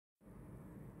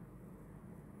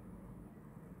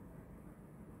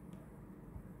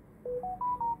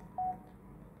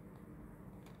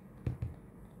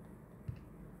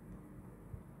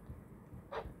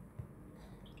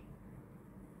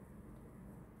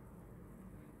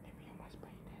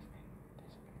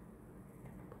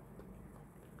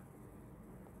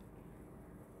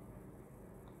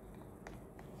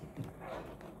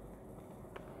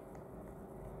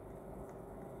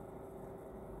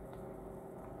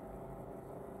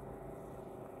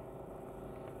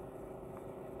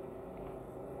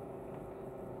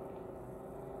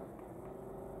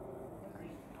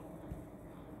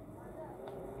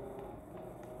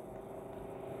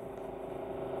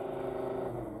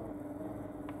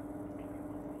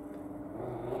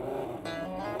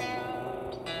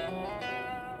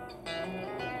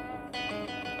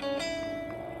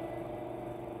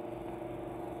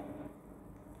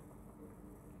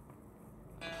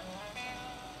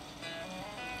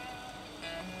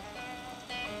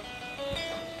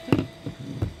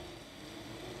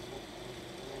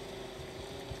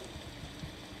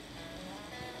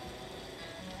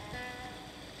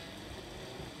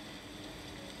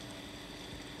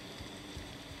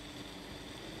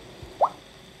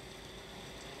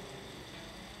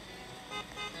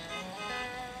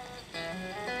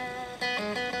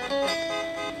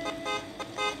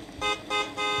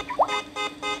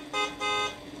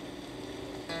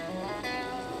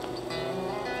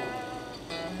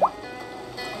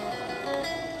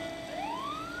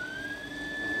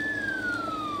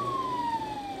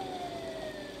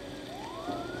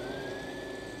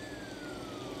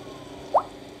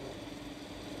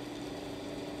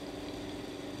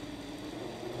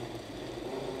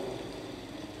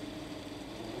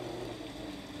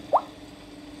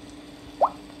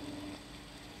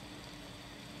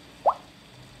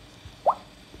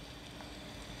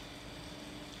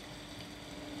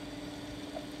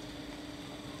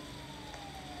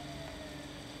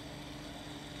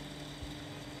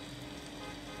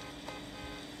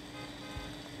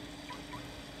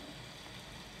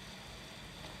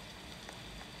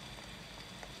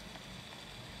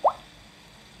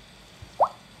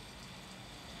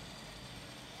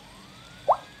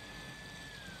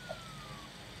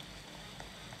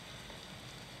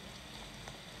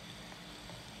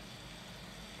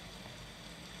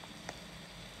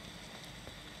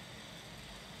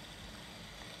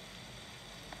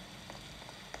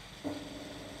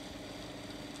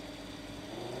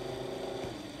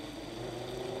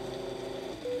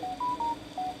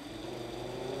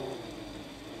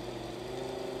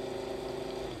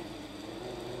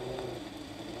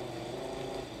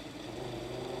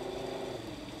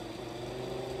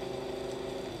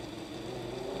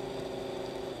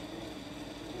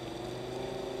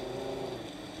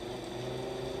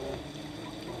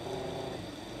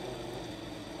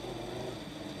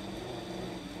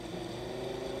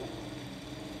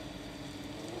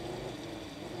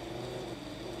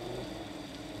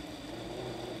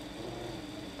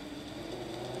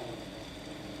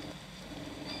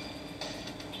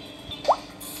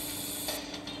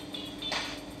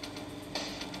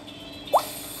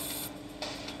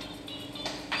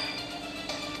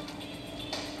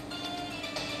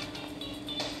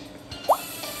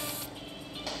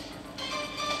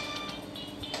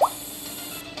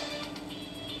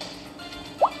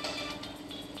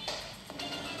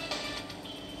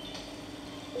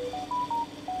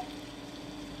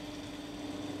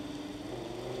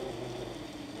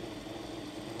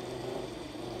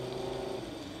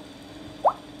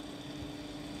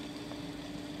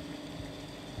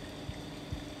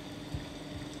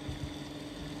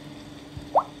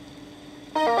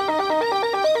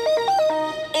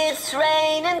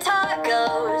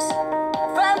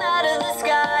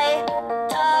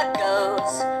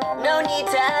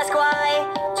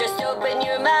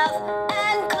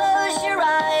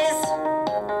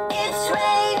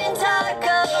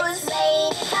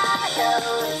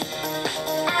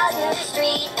the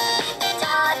street,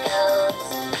 tacos,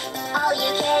 all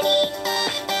you can eat,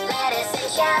 lettuce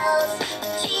and shells,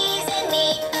 cheese and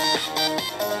meat.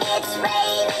 It's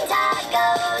raining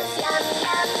tacos, yum,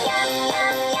 yum, yum,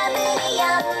 yum, yummity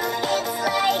yum. It's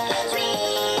like a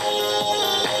dream.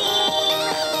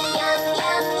 Yum,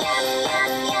 yum, yum,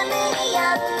 yum, yummity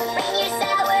yum. Bring your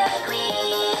sour cream.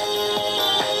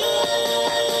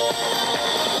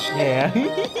 Yeah.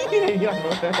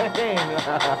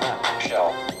 Shell,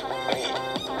 meat,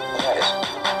 lettuce,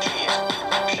 cheese,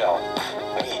 shell,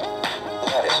 meat,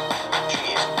 lettuce,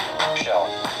 cheese, shell,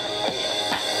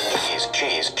 meat,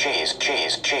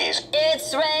 cheese. It's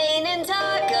raining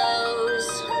tacos.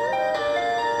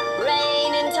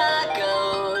 Raining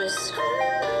tacos.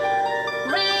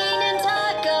 Raining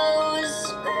tacos.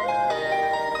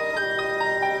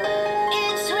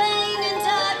 It's raining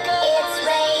tacos. It's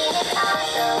raining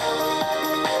tacos.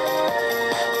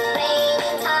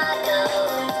 Raining tacos.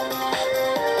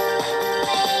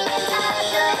 Raining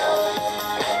tacos.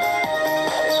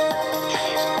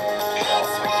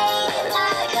 It's raining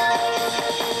tacos.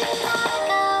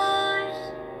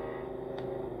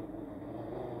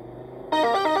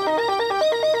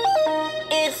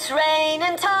 It's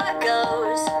raining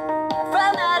tacos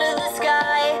from out of the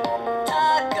sky.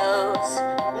 Tacos,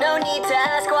 no need to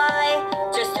ask why.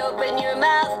 Just open your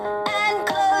mouth and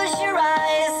close your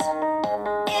eyes.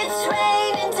 It's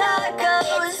raining tacos.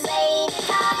 It's raining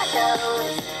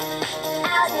tacos.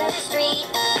 Out in the street,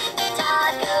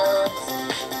 tacos,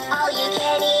 all you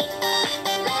can eat,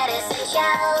 lettuce and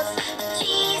shells,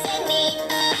 cheese and meat.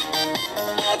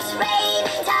 It's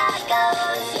raining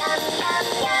tacos, yum, yum,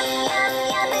 yum, yum,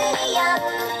 yummity yum.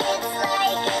 It's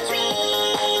like a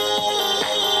dream.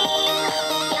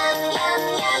 Yum, yum,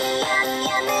 yum, yum,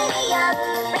 yummity yum.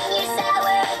 Bring your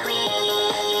sour cream.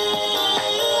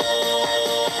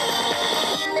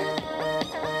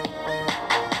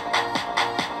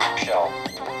 Shell,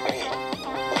 meat,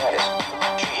 lettuce,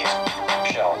 cheese,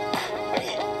 shell,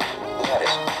 meat,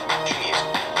 lettuce, cheese,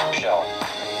 shell,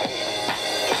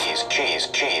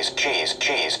 meat,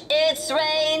 cheese. It's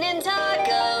raining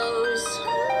tacos.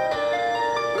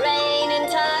 Raining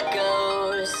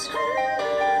tacos.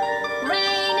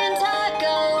 Raining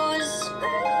tacos.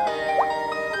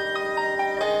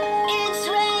 It's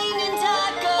raining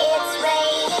tacos. It's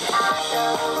raining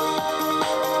tacos.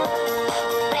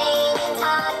 Raining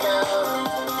tacos.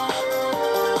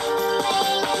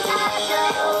 Raining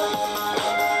tacos.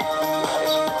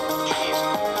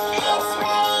 It's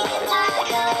raining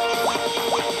tacos.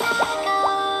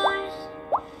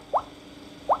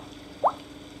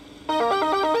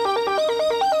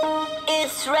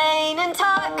 It's raining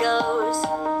tacos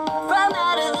from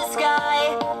out of the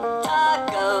sky.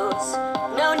 Tacos,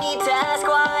 no need to ask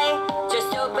why.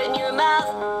 Just open your mouth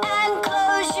and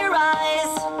close your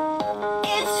eyes.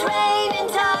 It's raining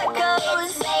tacos.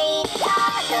 It's raining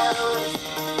tacos.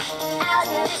 Out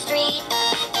in the street,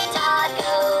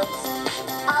 tacos,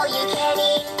 all you can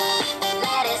eat,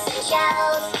 lettuce and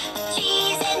shells,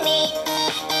 cheese and meat.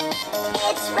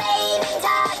 It's raining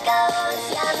tacos,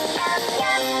 yum, yum,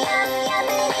 yum, yum,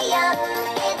 yummity yum.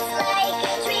 It's like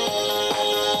a dream.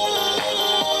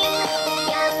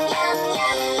 Yum, yum,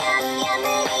 yum, yum,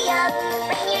 yummity yum.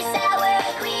 Bring your sour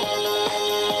cream.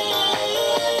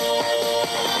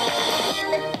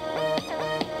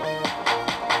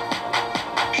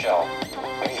 Shell,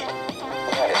 meat,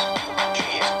 lettuce,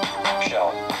 cheese, shell,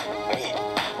 meat,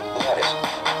 lettuce,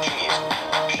 cheese,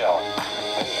 shell,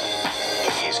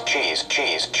 meat,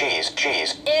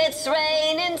 cheese. It's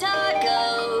raining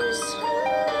tacos.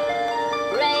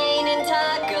 Raining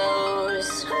tacos.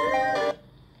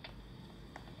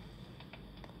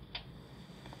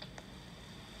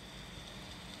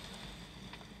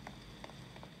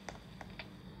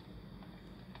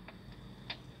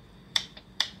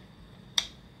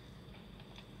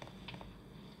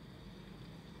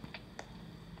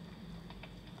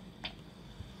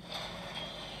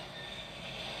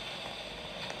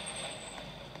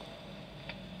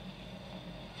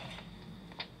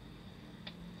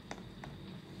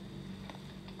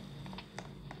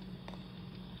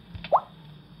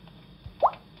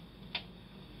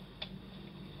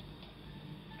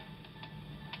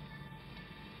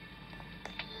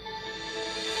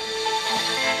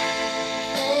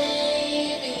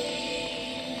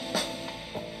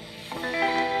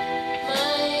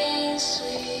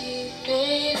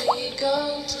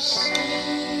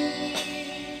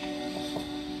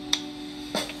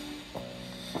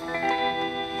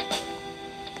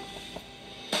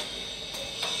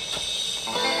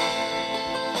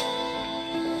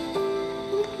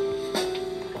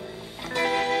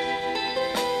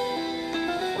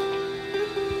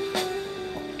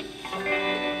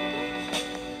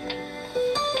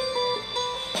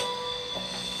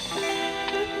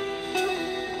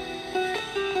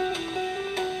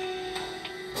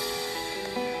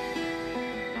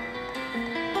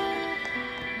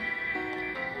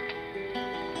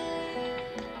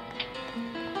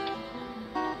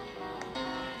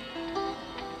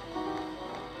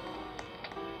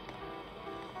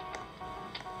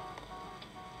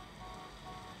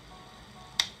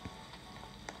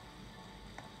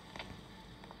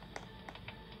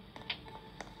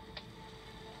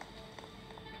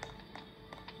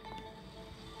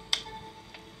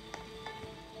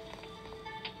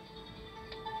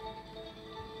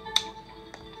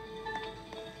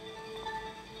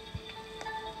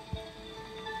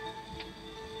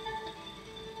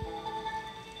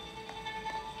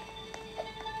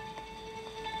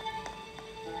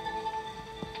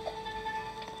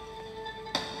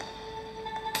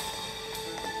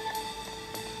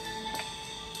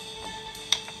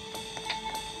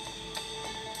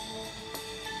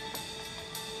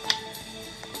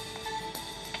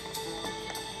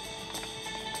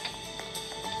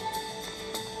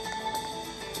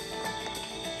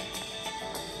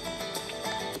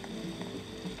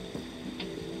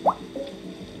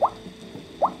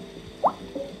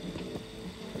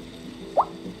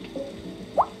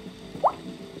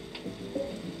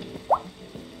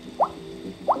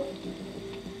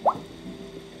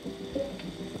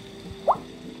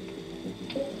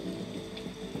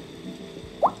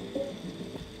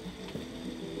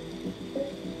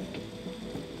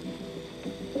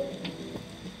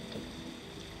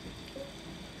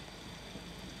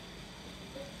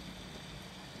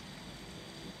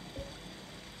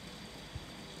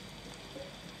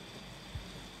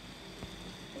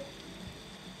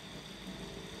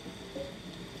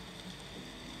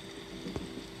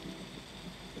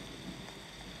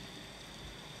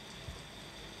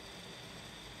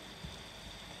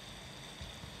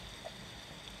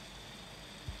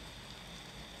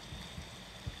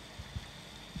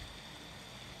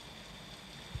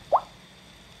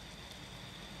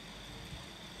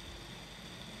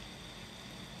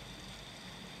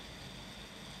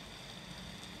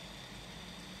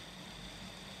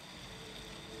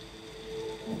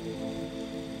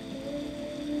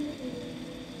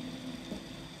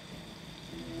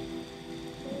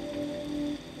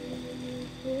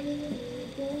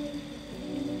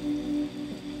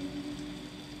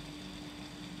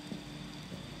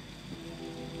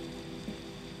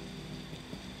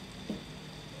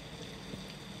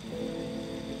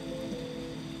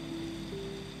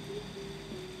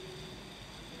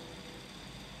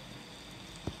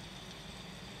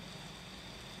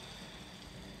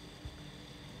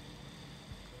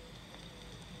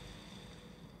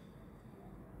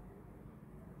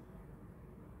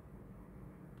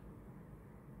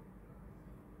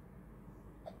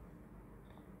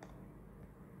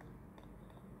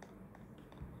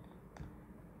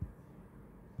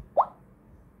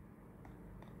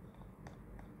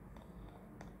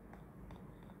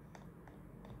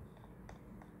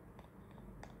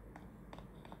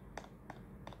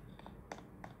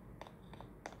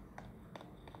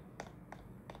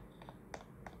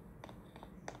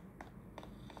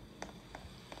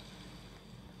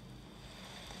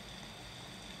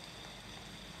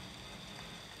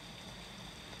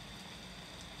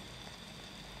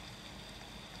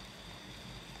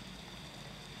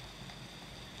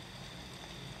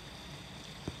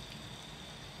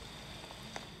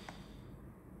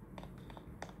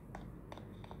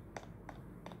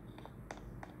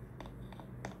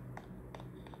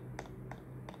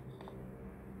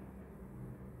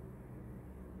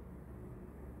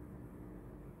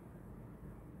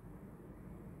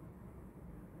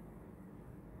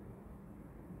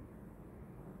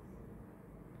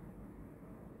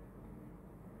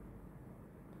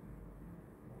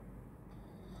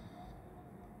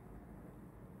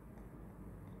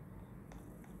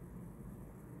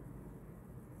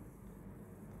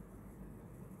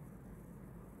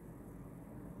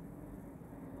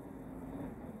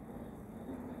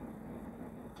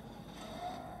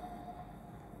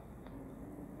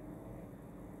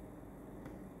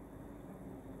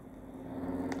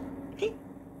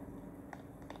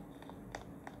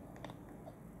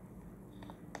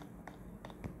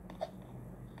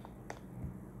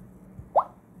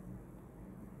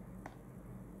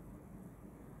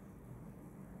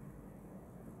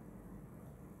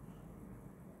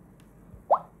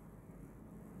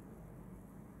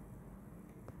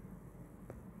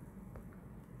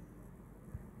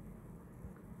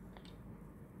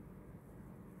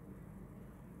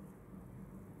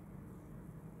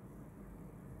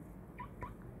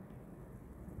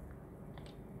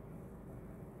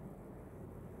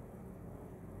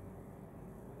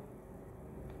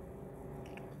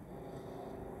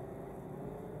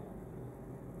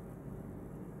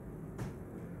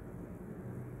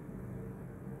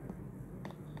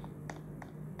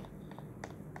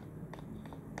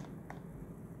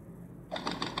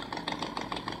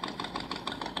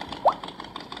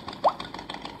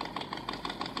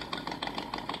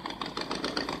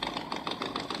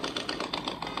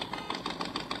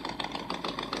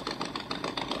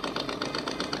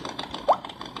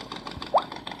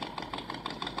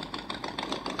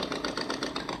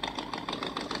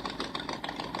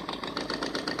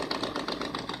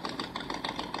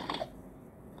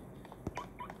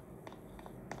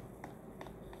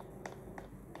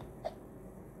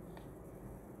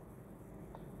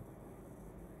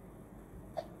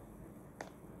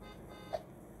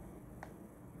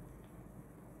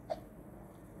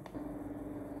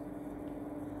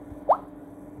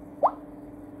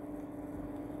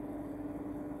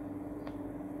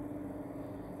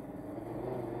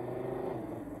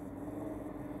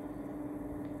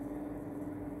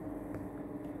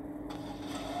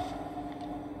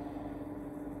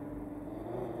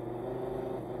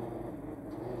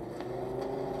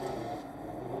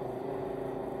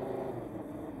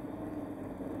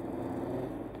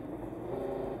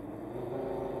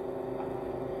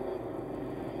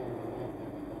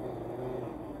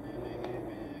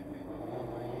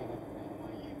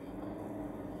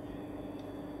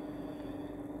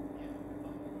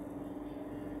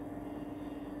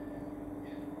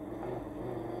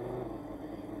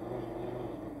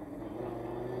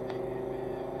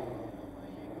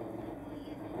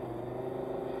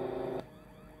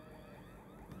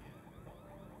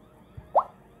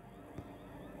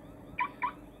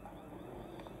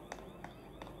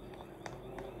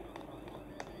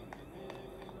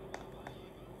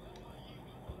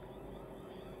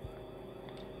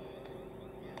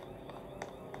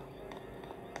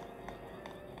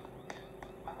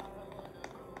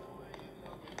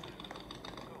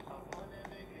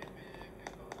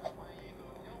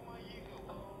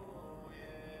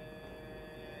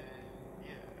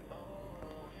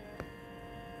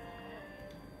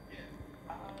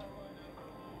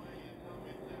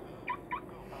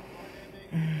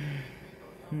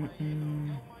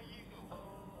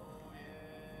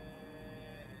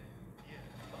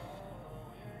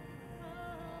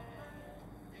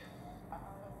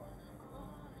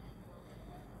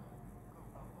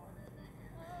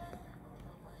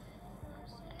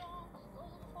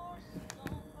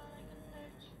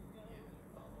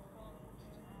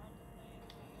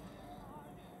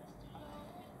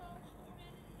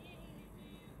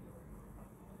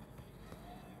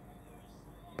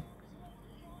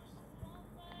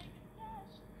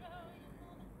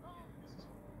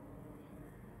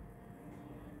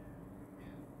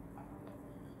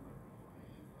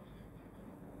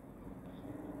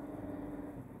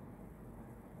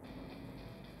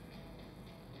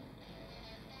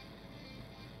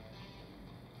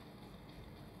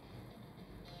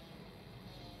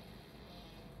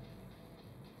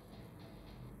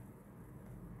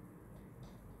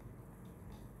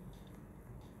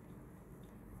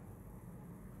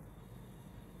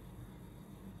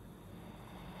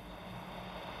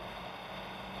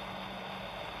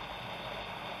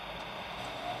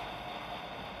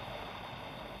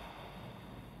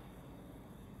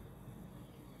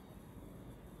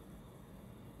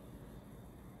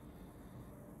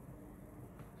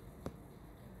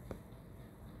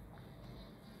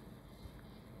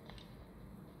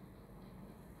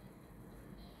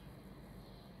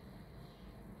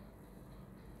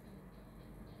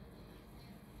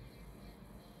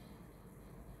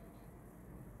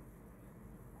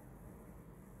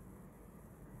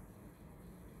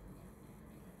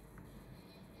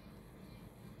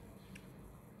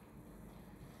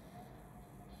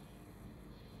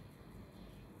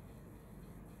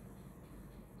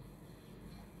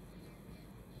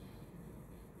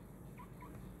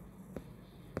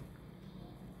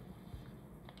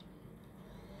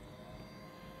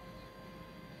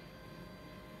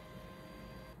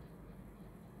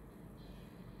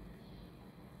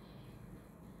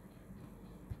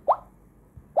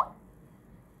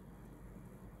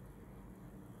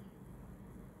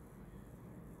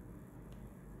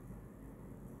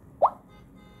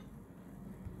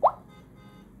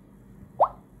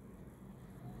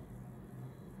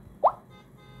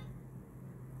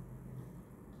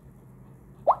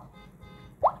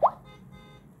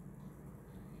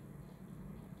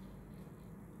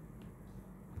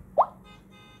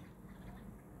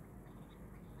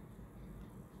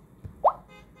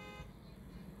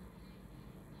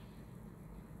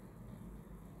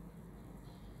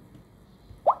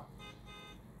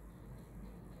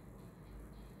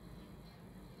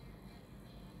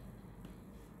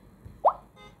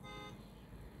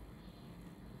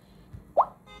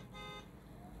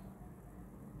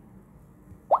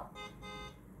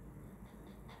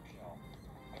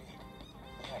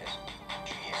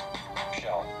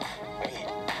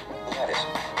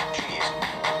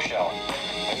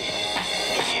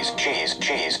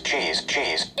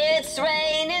 Cheese. It's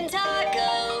raining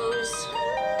tacos.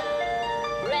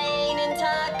 Raining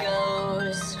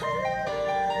tacos.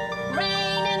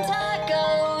 Raining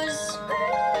tacos.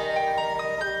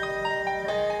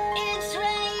 It's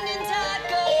raining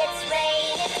tacos. It's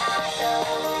raining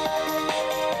tacos.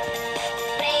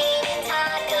 Raining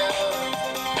tacos.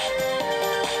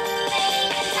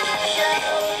 Raining tacos.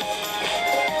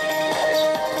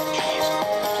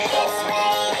 It's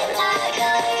raining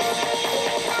tacos.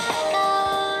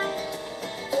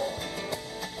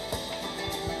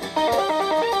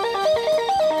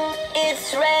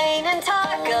 It's raining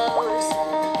tacos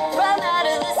from out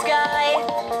of the sky.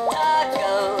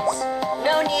 Tacos,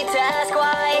 no need to ask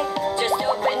why. Just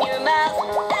open your mouth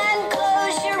and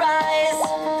close your eyes.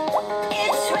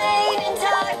 It's raining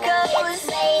tacos. It's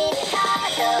raining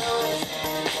tacos.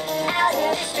 Out in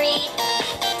the street,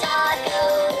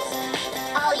 tacos.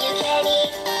 All you can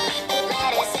eat,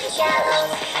 lettuce and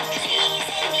shallots, cheese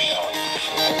and meat.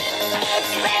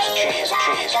 It's raining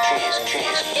tacos.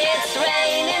 It's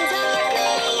raining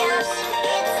tacos.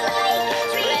 It's like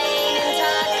it's raining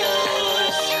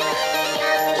tacos.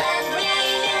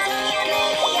 Raining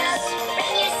tacos.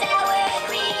 Bring your sour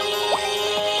cream.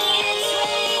 It's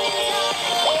raining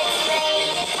tacos. It's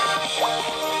raining tacos.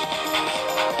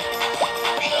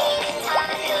 Raining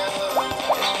tacos.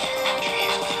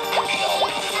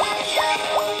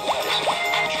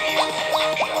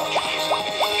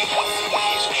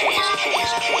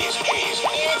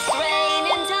 It's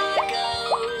raining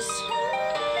tacos.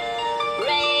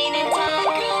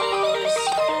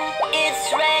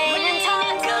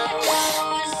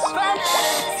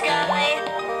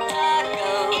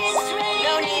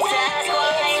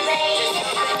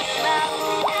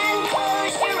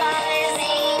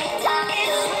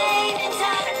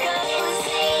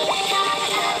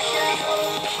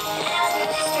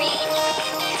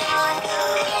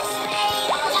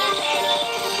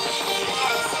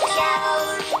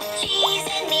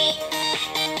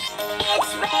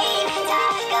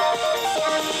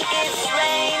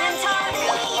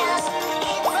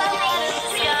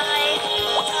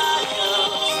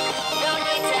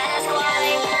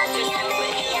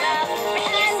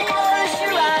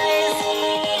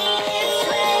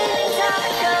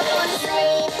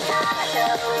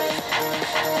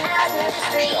 the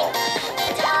street.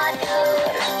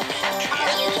 Tacos,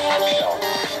 all you can eat.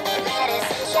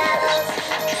 Lettuce and shells,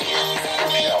 cheese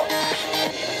and meat.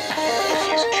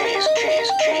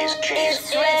 Cheese.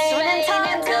 It's raining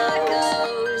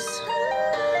tacos.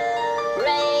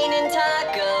 Raining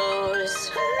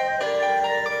tacos.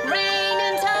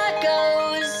 Raining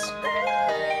tacos.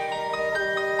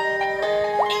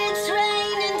 It's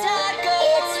raining tacos.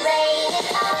 It's raining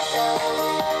tacos.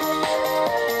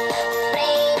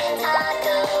 Raining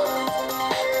tacos.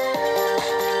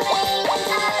 Raining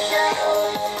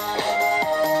tacos.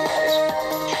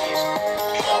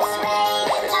 It's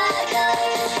raining tacos.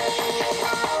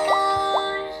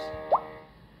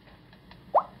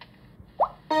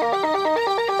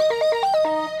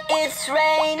 It's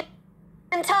raining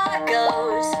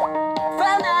tacos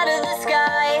from out of the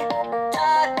sky.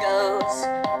 Tacos,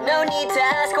 no need to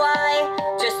ask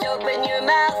why. Just open your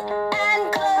mouth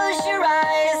and close your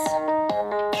eyes.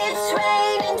 It's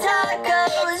raining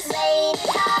tacos. Rain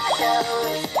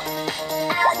tacos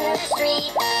out in the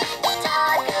street.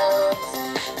 Tacos,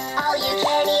 all you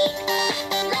can eat.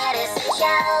 Lettuce and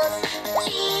shells,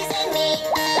 cheese and meat.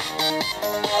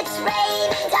 It's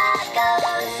raining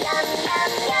tacos. Yum,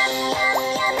 yum, yum, yum,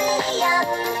 yummity yum.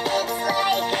 It's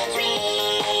like a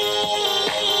dream.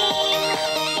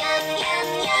 Yum, yum,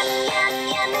 yum, yum,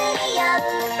 yummity yum.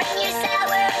 Bring your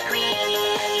sour cream.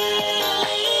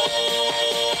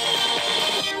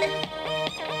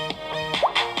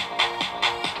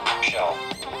 Shell,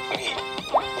 meat,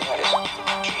 lettuce,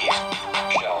 cheese.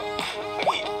 Shell,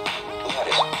 meat,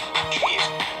 lettuce, cheese.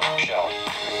 Shell,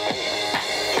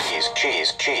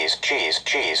 meat,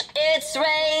 cheese. It's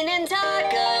raining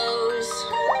tacos.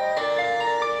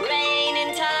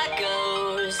 Raining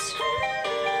tacos.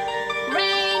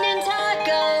 Raining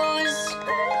tacos.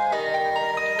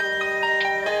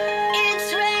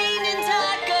 It's raining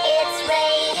tacos. It's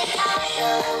raining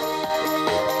tacos.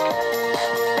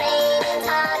 Raining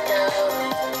tacos.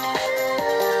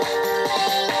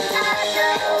 Raining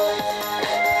tacos.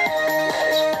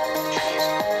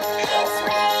 It's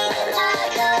raining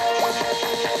tacos.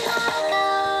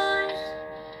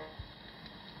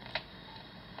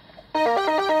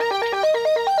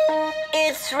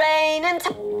 It's raining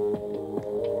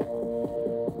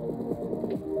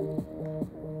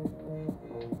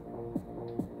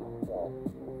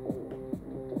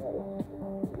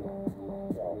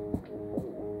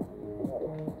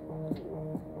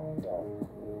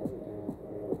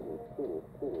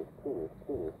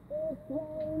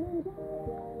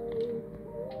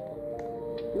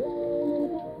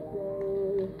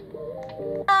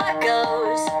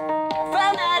tacos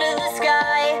from out of the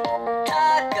sky.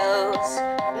 Tacos,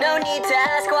 no need to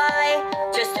ask why.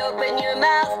 Just open your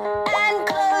mouth and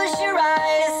close your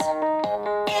eyes.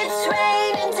 It's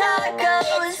raining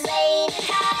tacos. Raining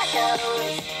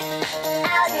tacos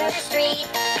out in the street.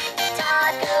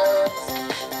 Tacos,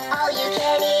 all you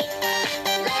can eat.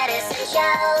 Lettuce and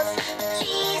shells,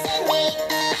 cheese and meat.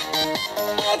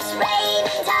 It's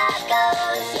raining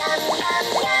tacos. Yum, yum,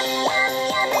 yum, yum,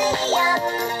 yummity yum.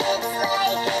 It's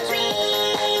like a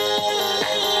dream.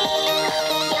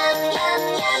 Yum, yum,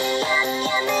 yum, yum,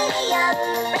 yummity yum.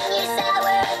 Bring your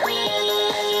sour cream.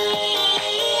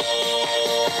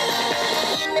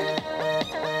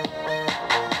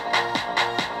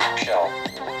 Shell,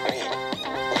 meat,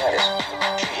 lettuce,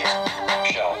 cheese.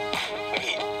 Shell,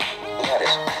 meat,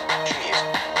 lettuce, cheese.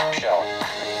 Shell, meat,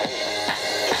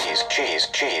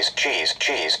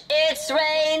 cheese. It's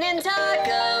raining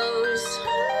tacos.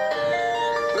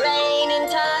 Raining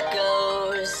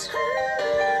tacos.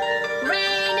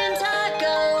 Raining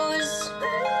tacos.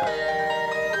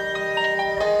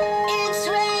 It's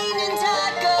raining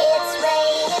tacos. It's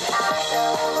raining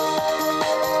tacos.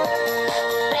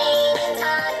 Raining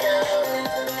tacos.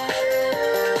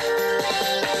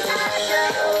 Raining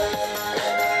tacos.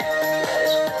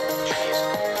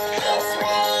 It's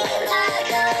raining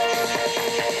tacos.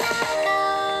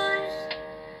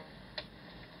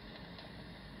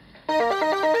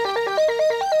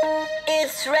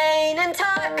 It's raining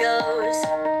tacos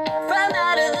from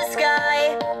out of the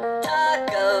sky.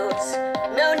 Tacos,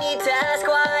 no need to ask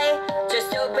why.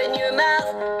 Just open your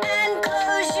mouth and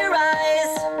close your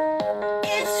eyes.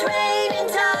 It's raining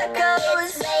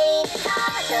tacos. Raining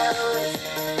tacos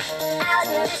out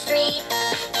in the street.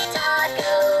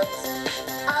 Tacos,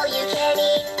 all you can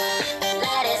eat.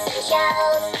 Lettuce and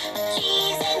shells,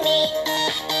 cheese and meat.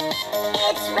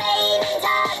 It's raining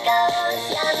tacos.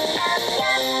 Yum, yum,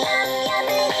 yum, yum,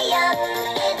 yummity yum.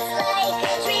 It's like a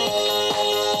dream.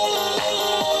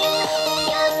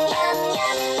 Yum, yum,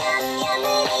 yum, yum,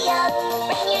 yummity yum.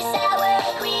 Bring your sour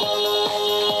cream.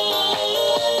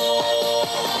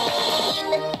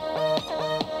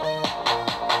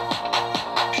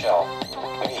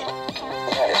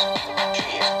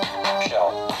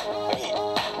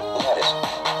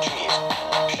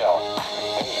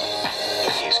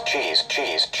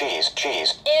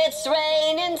 cheese. It's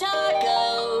raining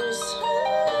tacos.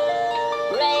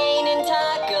 Raining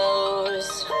tacos.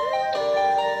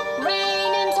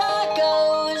 Raining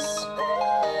tacos.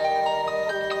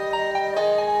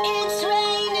 It's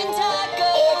raining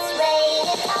tacos. It's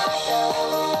raining tacos.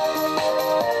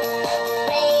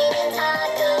 Raining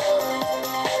tacos.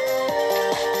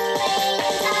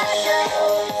 Raining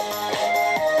tacos.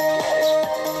 Lettuce,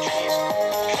 cheese,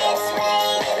 It's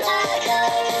raining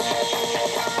tacos.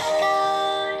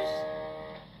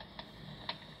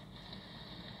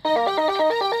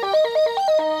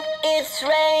 It's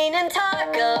raining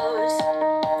tacos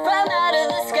from out of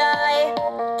the sky.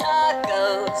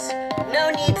 Tacos, no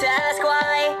need to ask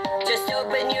why. Just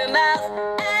open your mouth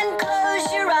and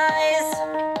close your eyes.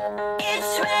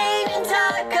 It's raining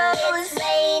tacos.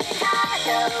 Raining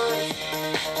tacos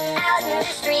out in the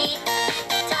street.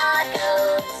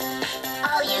 Tacos,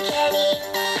 all you can eat.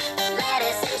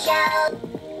 Lettuce and shell.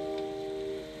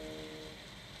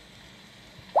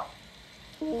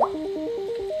 It's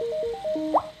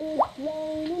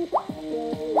raining